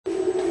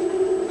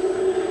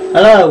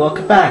Hello,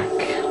 welcome back.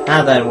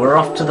 Now then, we're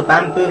off to the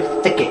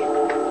bamboo thicket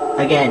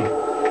again.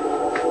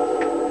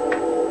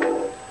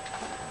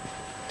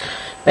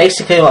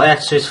 Basically what I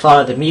have to do is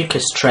follow the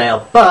mucus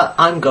trail, but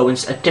I'm going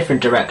a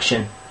different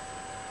direction.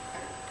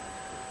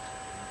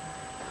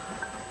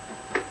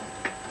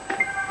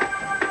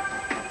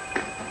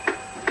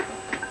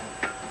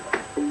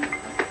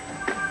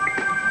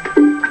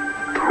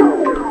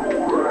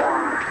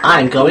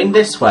 I'm going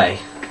this way.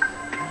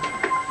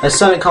 There's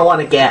something I want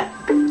to get.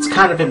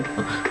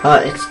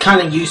 It's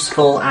kind of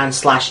useful and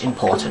 /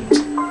 important.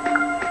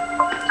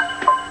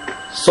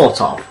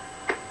 Sort of.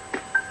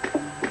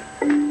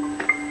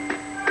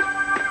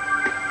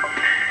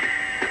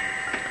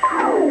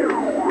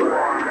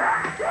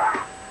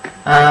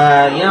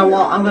 You know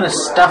what? I'm gonna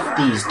stuff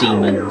these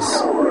demons.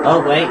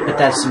 Oh wait, but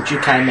there's some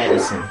Yudai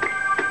medicine.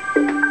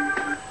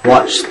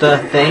 Watch the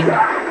thing.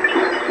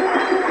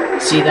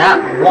 See that?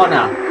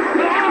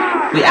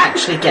 1-up. We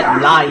actually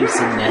get lives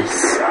in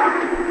this.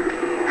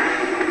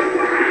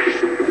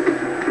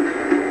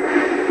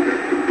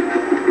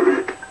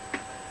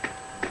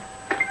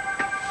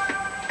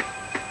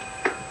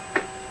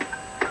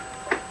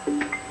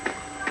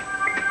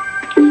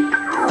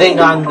 The thing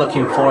I'm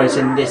looking for is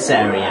in this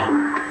area.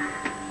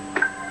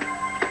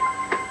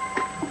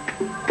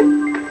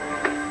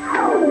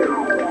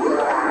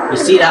 You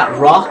see that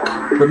rock?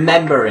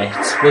 Remember it.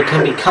 We're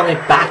going to be coming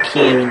back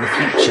here in the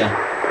future.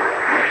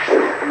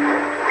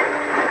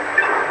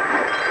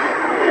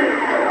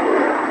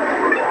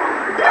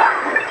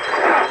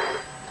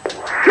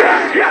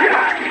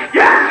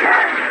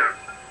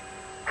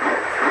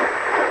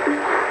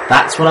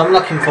 That's what I'm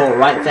looking for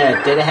right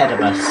there, dead ahead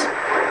of us.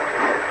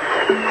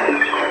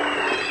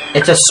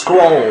 It's a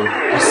scroll,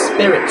 a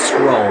spirit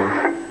scroll.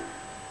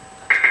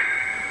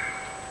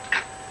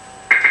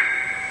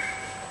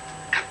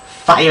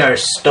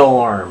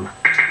 FireStrom.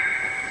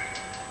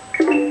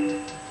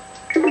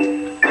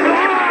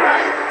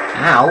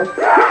 Ow.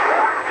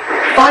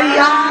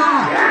 Fire!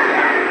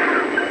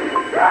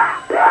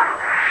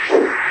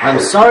 I'm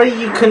sorry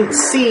you couldn't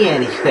see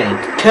anything.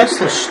 Curse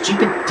those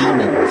stupid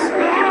demons.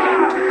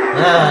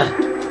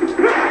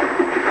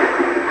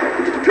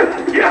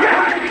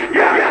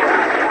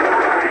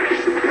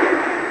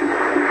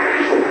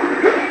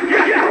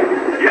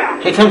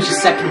 Here comes your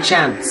second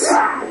chance.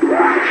 Fire!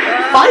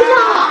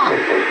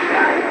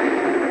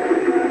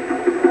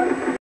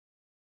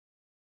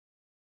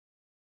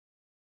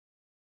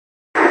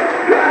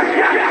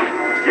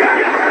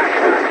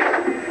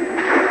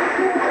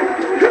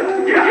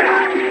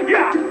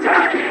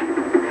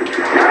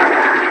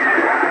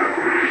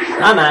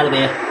 I'm out of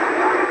here.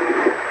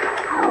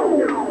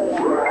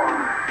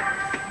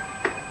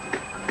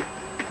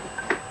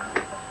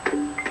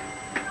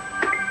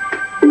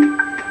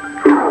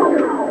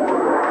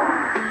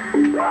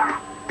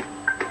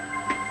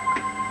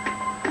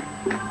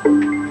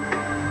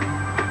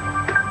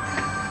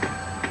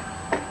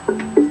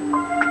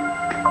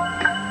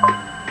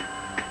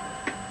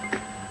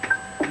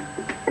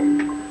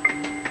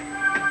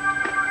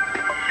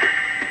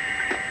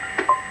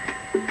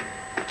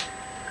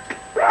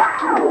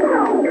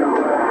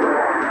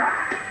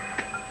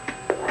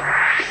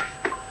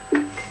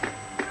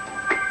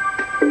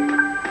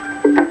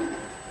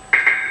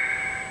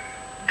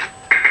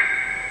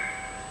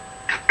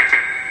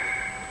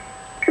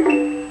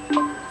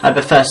 I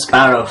prefer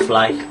sparrow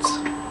flight.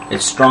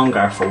 It's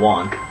stronger for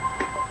one.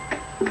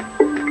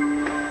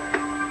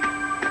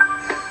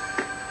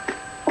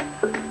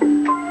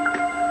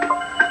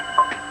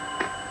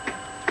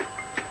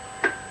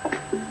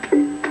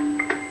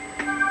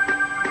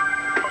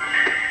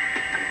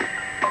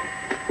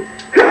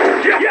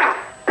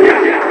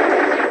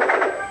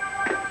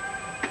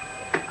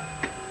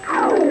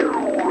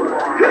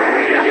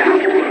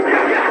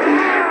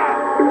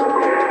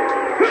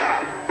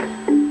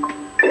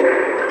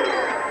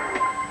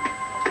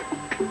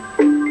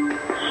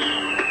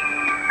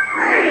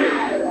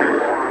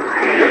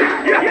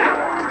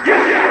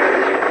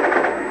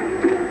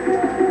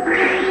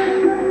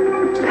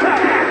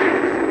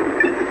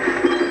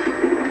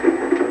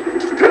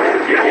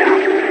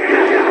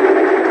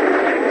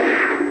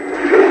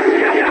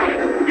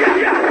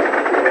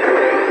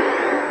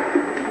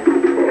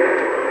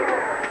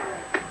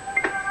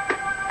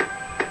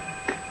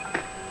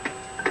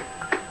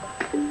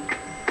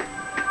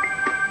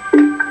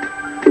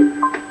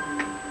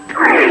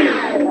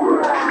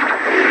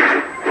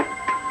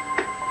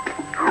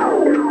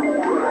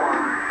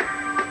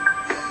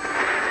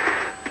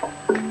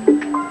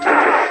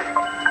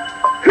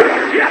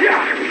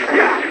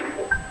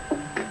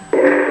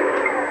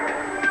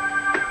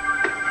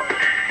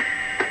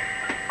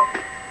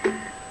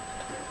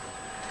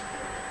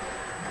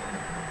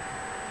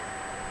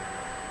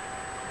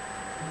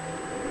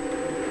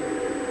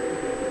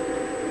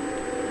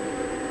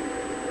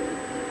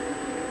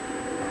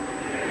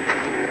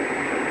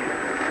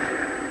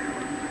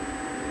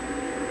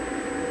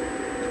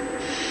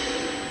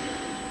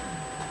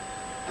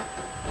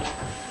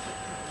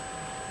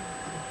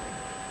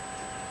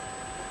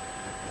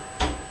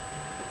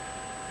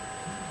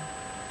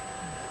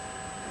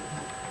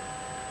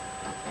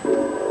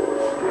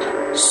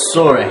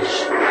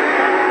 dinosaurish.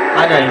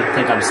 I don't even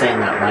think I'm saying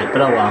that right,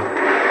 but oh well.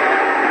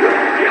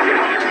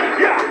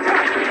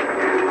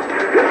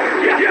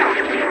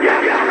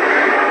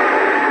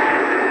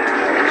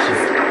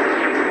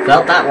 She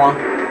felt that one.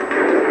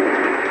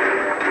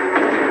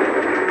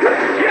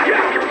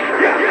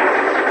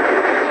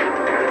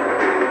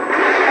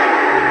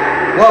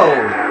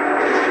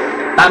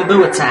 Whoa!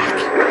 Bamboo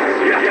attack.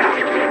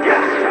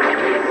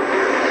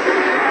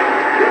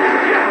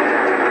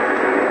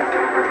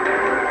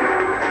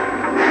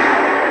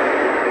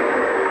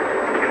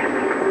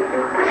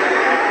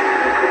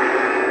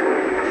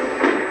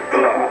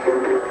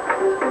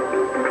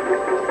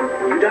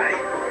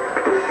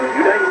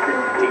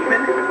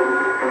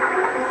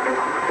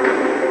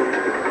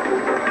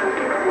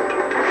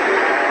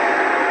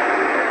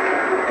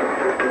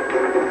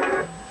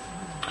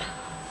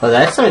 Well,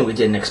 that's something we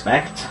didn't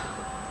expect.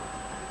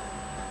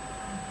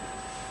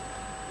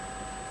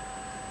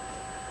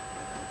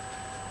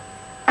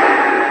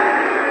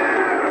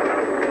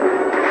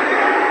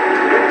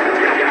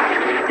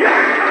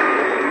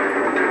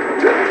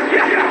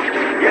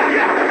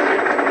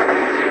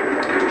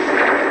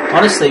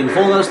 Honestly, with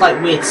all those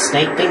like weird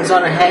snake things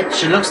on her head,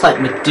 she looks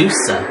like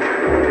Medusa.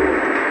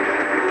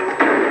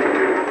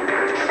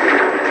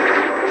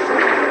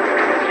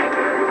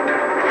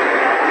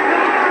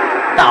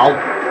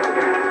 Oh.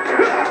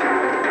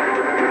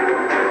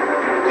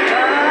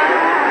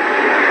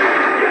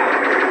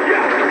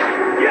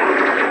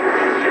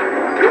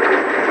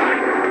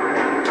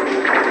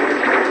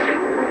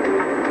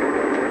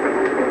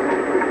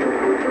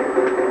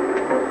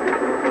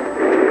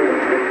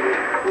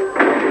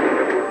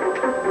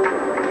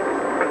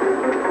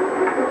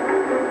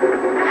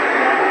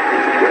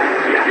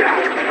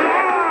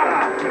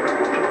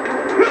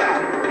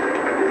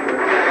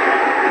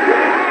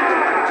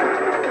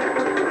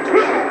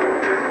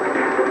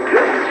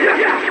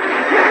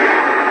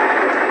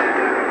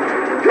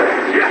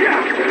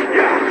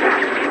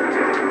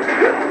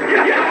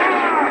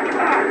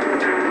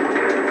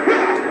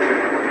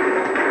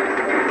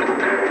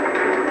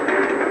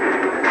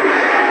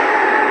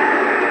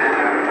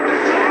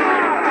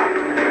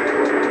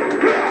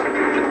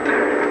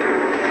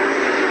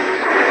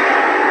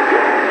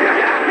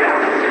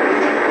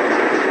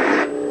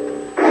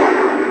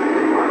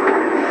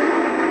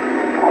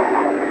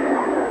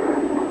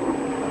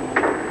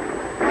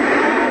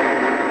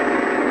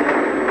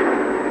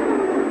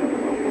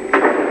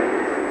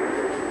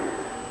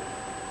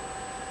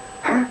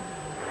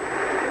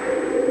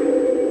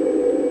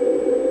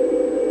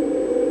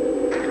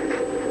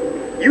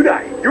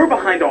 Yudai, you're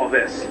behind all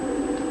this.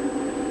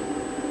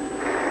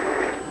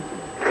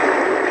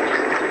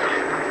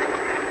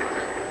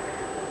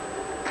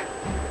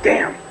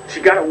 Damn, she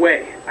got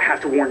away. I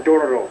have to warn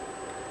Dororo.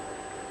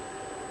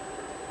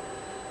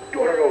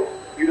 Dororo,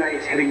 Yudai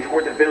is heading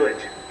toward the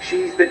village.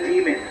 She's the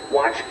demon.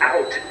 Watch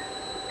out.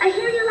 I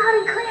hear you loud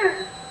and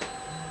clear.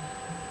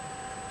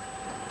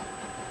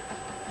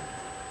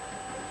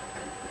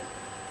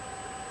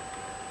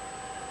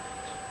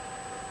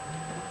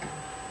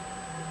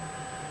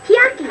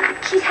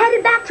 Hyaki, she's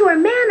headed back to her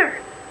manor.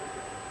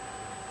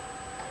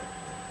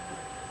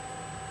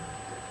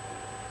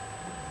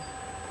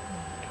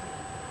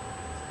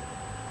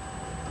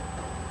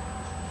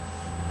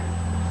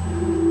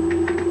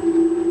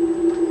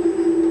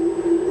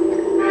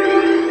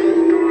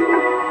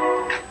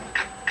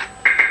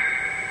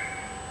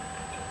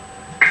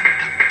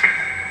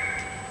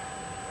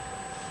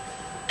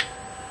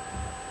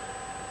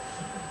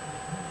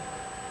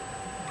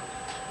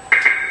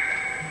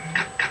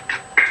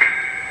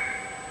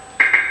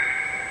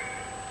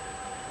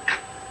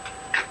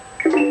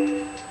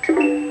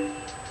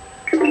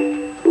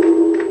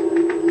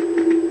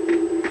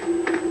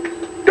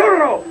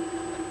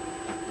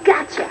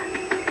 Gotcha.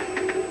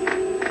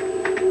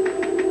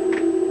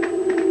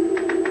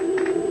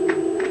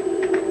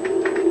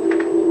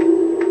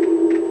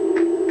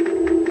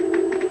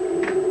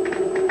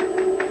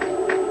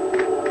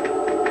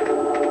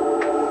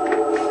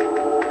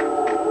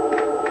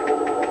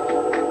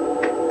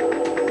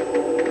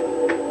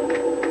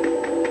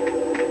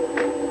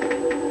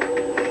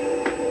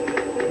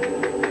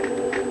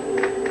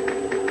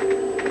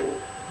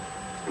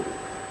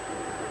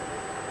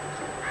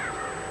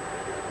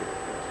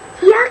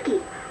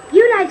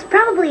 Yudai's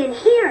probably in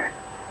here.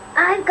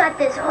 I've got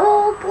this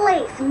whole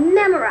place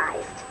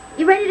memorized.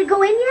 You ready to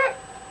go in yet?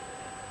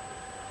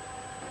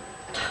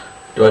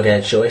 Do I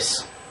get a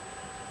choice?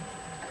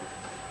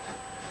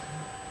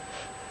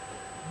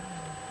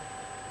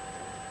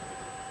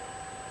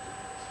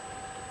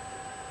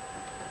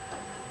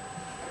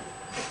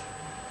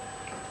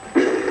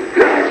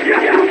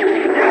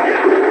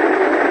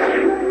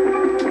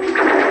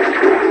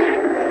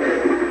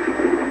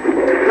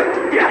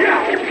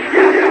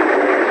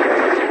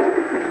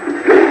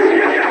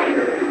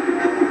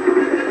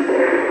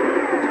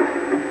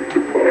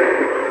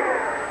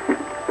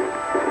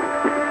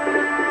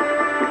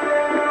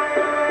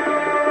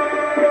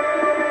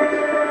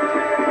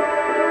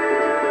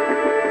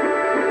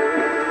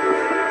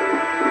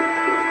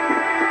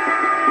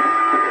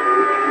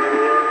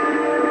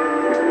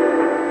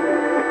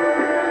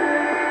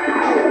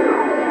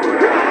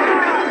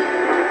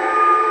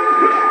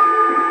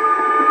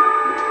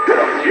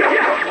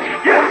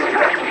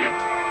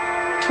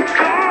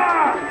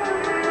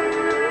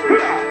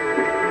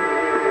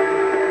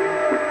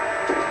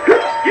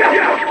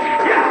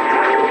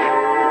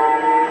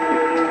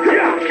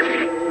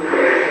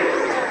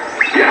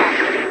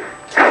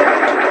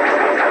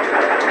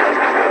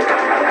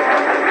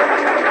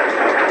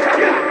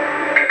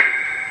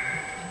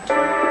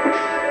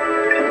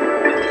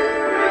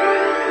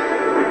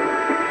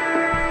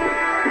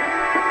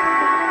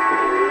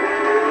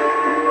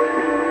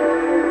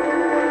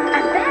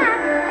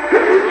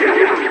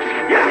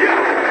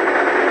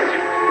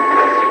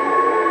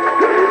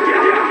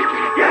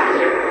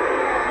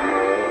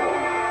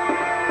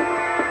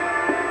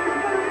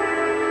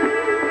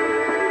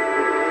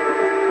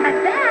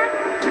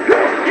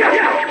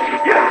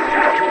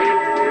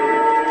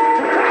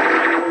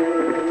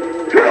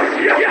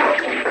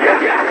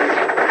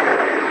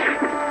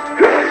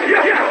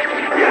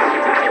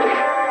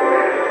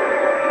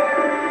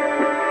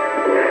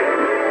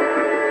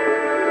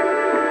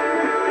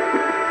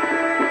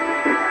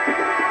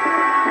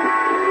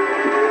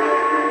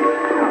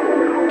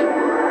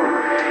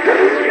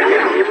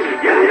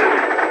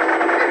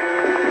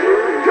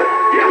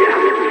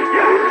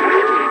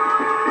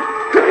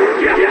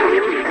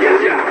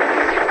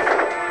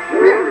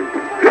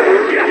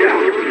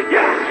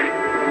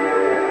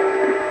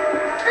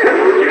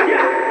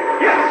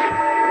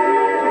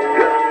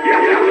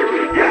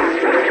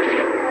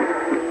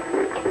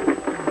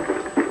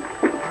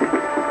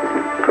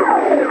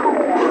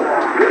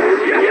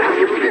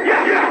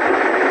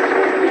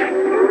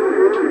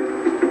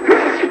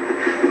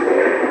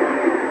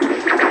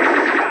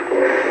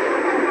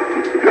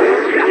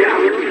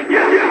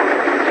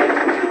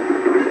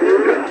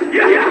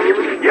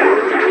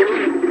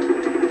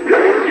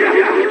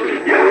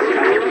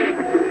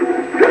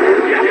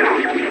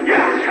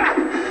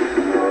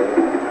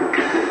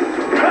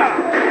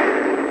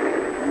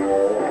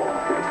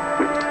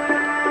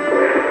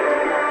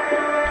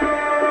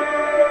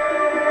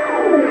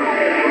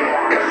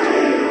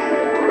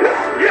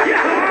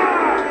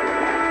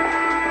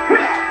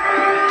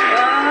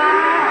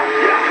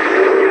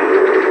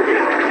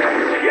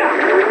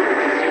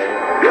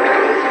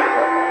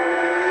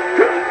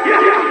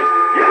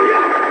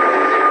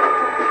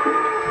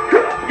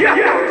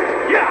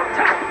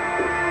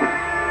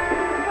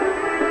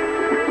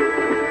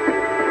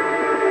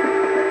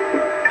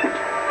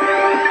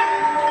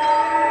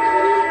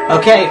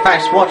 Okay,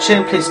 thanks for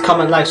watching. Please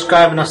comment, like,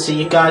 subscribe, and I'll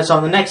see you guys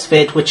on the next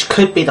vid, which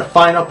could be the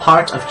final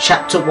part of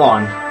Chapter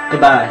 1.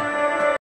 Goodbye.